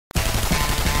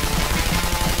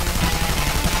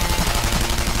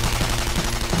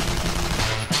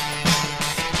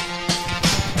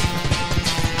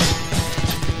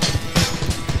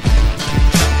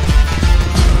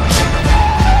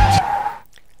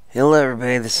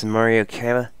Hi, this is Mario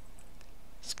Kama.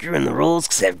 Screwing the rules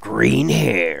because I have green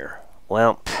hair.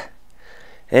 Well,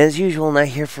 as usual, not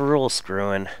here for rule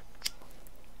screwing.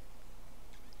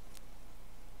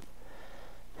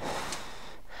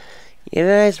 You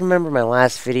guys remember my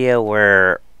last video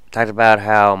where I talked about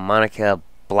how Monica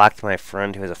blocked my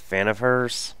friend who was a fan of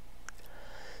hers?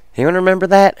 Anyone remember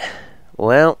that?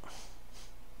 Well,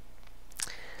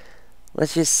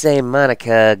 let's just say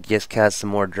Monica just caused some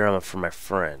more drama for my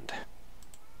friend.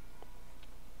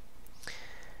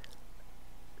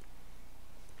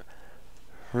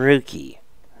 Rookie.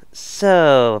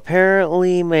 So,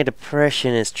 apparently my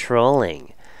depression is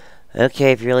trolling.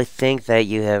 Okay, if you really think that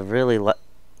you have really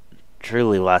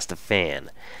truly lost a fan.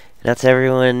 Now to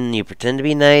everyone, you pretend to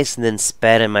be nice and then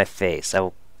spat in my face.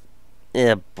 Oh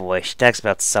boy, she talks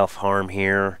about self-harm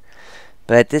here.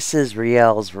 But this is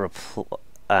Rial's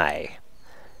reply.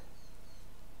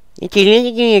 If you're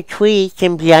looking at your tweets,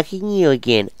 I'm blocking you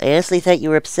again. I honestly thought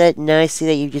you were upset, and now I see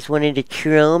that you just wanted to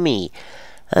troll me.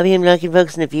 I'll be unblocking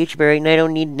folks in the future, but right now I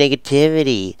don't need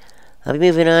negativity. I'll be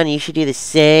moving on, and you should do the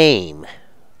same.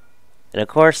 And of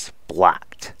course,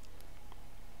 blocked.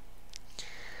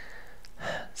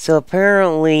 So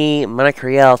apparently, Monica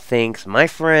Rial thinks my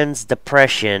friend's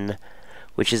depression,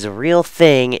 which is a real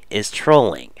thing, is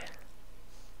trolling.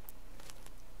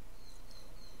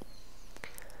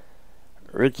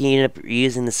 Rookie ended up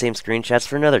using the same screenshots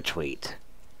for another tweet.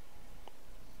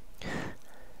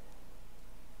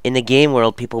 In the game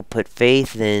world, people put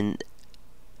faith in...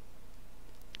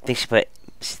 think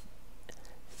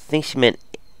she meant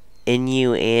in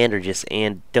you and, or just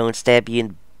and, don't stab you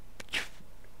and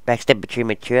backstab betray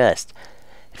my trust.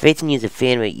 Faith in you as a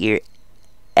fan, but you're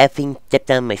effing stepped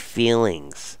on my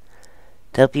feelings.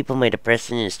 Tell people my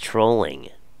depression is trolling.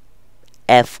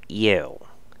 F you.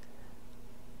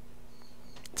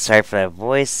 Sorry for that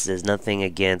voice. There's nothing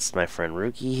against my friend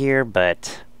Rookie here,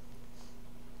 but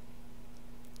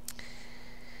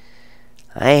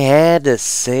I had to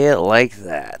say it like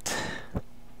that.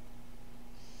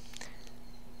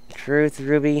 Truth,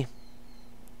 Ruby.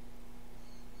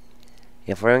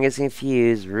 If everyone gets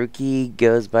confused, Rookie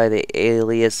goes by the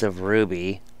alias of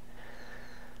Ruby.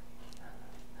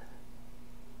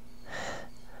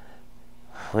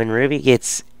 When Ruby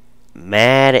gets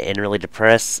mad and really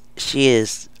depressed, she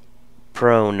is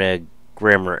prone to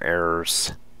grammar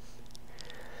errors.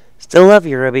 Still love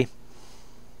you, Ruby.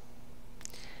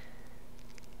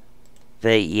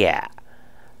 But yeah.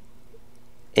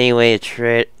 Anyway, a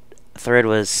thread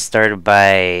was started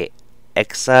by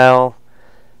Exile.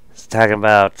 It's talking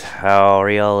about how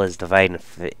Rial is dividing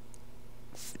the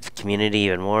community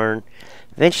even more.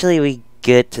 Eventually we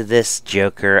get to this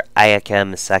Joker, Ayaka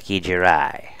Misaki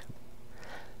Jirai.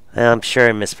 Well, I'm sure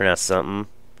I mispronounced something.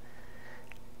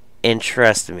 And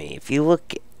trust me, if you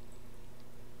look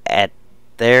at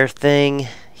their thing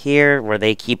here, where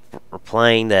they keep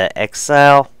replying to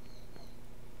Exile,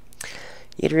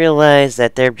 you'd realize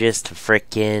that they're just a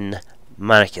frickin'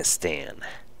 Monica stan.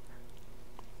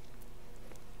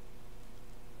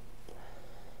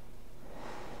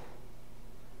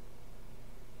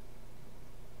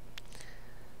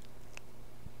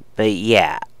 But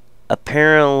yeah,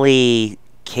 apparently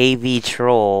KV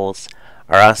trolls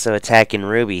are also attacking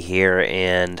Ruby here,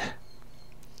 and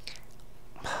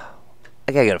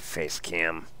I gotta go to face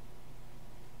cam.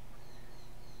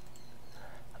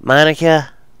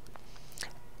 Monica,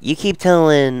 you keep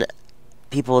telling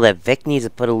people that Vic needs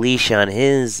to put a leash on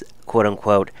his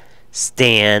quote-unquote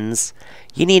stans.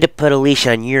 You need to put a leash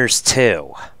on yours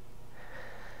too.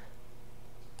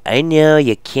 I know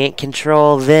you can't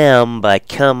control them, but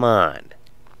come on.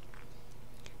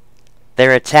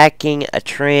 They're attacking a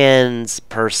trans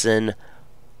person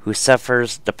who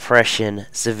suffers depression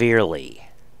severely.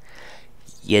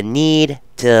 You need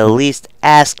to at least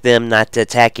ask them not to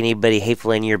attack anybody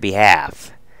hatefully on your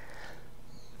behalf.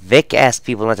 Vic asked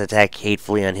people not to attack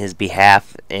hatefully on his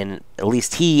behalf, and at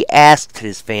least he asked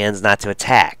his fans not to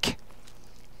attack.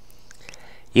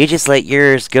 You just let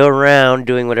yours go around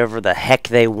doing whatever the heck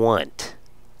they want.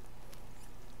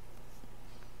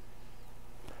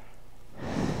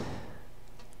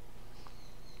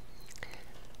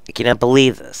 I cannot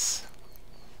believe this.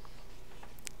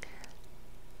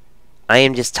 I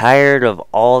am just tired of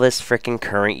all this frickin'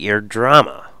 current year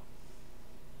drama.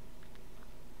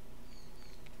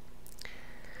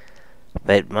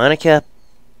 But Monica,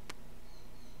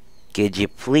 could you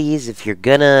please, if you're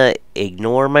gonna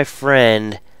ignore my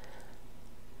friend,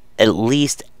 at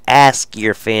least ask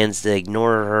your fans to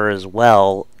ignore her as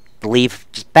well.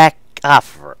 Just back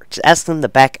off of her. Just ask them to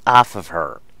back off of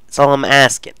her. That's all I'm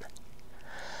asking.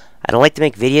 I don't like to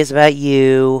make videos about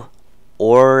you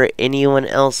or anyone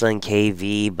else on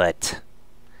KV, but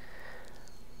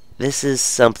this is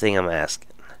something I'm asking.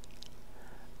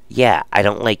 Yeah, I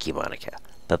don't like you, Monica,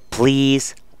 but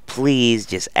please, please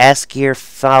just ask your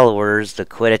followers to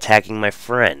quit attacking my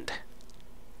friend.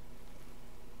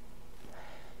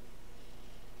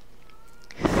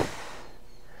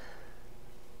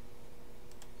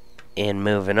 And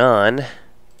moving on,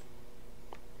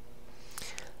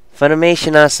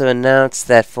 Funimation also announced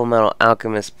that Fullmetal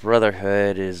Alchemist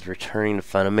Brotherhood is returning to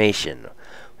Funimation,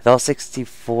 with all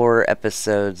 64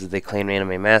 episodes of the acclaimed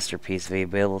anime masterpiece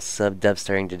available sub-dub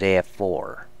starting today at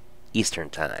 4 Eastern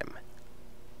Time.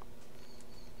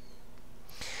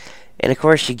 And of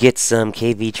course you get some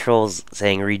KV trolls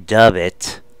saying redub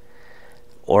it,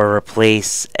 or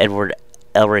replace Edward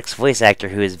Elric's voice actor,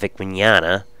 who is Vic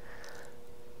Mignogna.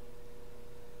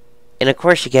 And of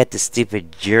course you get the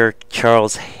stupid jerk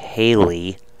Charles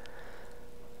Haley,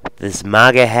 this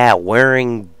MAGA hat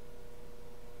wearing...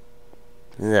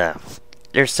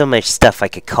 there's so much stuff I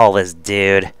could call this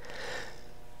dude.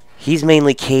 He's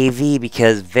mainly KV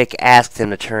because Vic asked him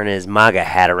to turn his MAGA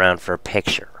hat around for a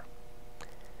picture.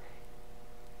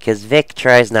 Because Vic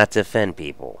tries not to offend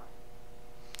people.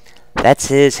 That's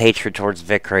his hatred towards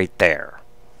Vic right there.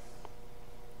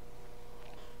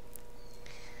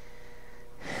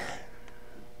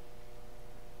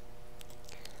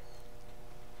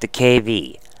 The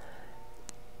KV.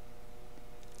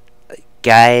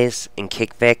 Guys and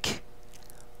Kick Vic.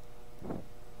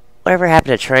 Whatever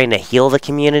happened to trying to heal the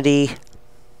community?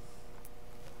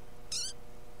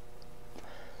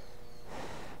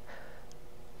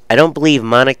 I don't believe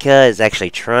Monica is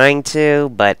actually trying to,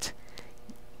 but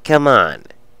come on.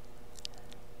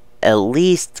 At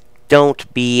least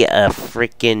don't be a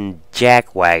freaking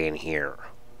jackwagon here.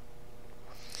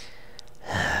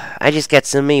 I just got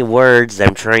so many words that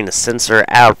I'm trying to censor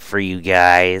out for you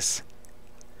guys.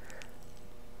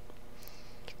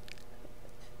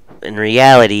 In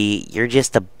reality, you're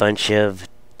just a bunch of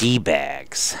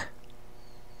D-bags.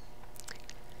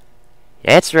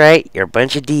 That's right, you're a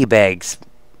bunch of D-bags.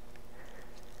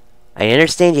 I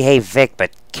understand you hate Vic,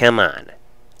 but come on.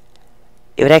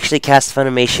 It would actually cost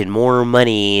Funimation more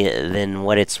money than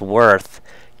what it's worth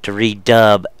to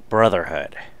redub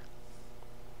Brotherhood.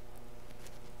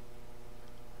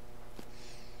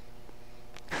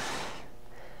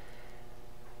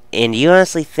 And do you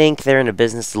honestly think they're in a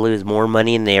business to lose more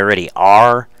money than they already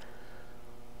are?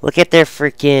 Look at their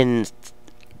freaking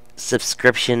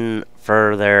subscription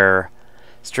for their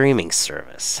streaming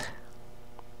service.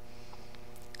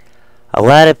 A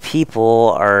lot of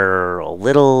people are a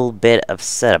little bit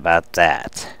upset about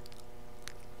that.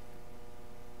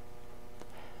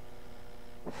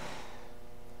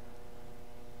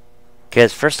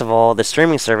 Because first of all, the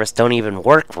streaming service don't even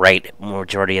work right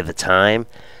majority of the time.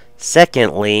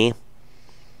 Secondly,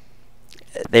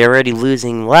 they're already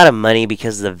losing a lot of money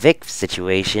because of the Vic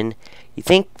situation. You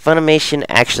think Funimation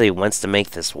actually wants to make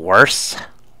this worse?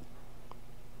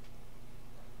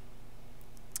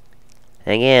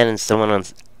 Again, as someone on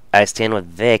I stand with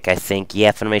Vic, I think,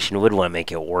 yeah, Funimation would want to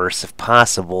make it worse if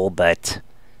possible, but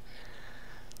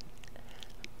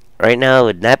right now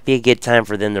would not be a good time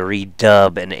for them to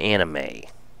redub an anime.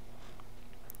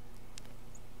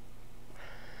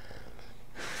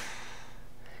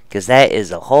 Because that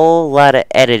is a whole lot of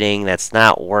editing that's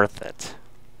not worth it.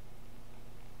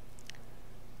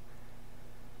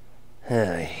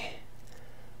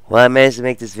 Well, I managed to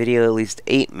make this video at least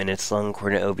 8 minutes long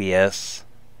according to OBS.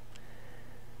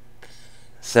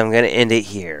 So I'm going to end it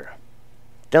here.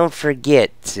 Don't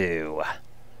forget to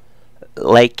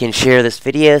like and share this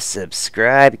video,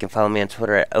 subscribe. You can follow me on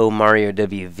Twitter at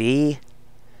OMarioWV.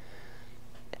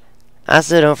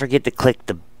 Also, don't forget to click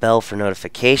the bell for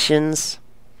notifications.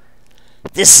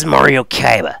 This is Mario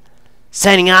Kaiba,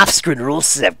 signing off. Screw the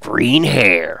rules, have green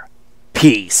hair.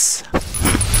 Peace.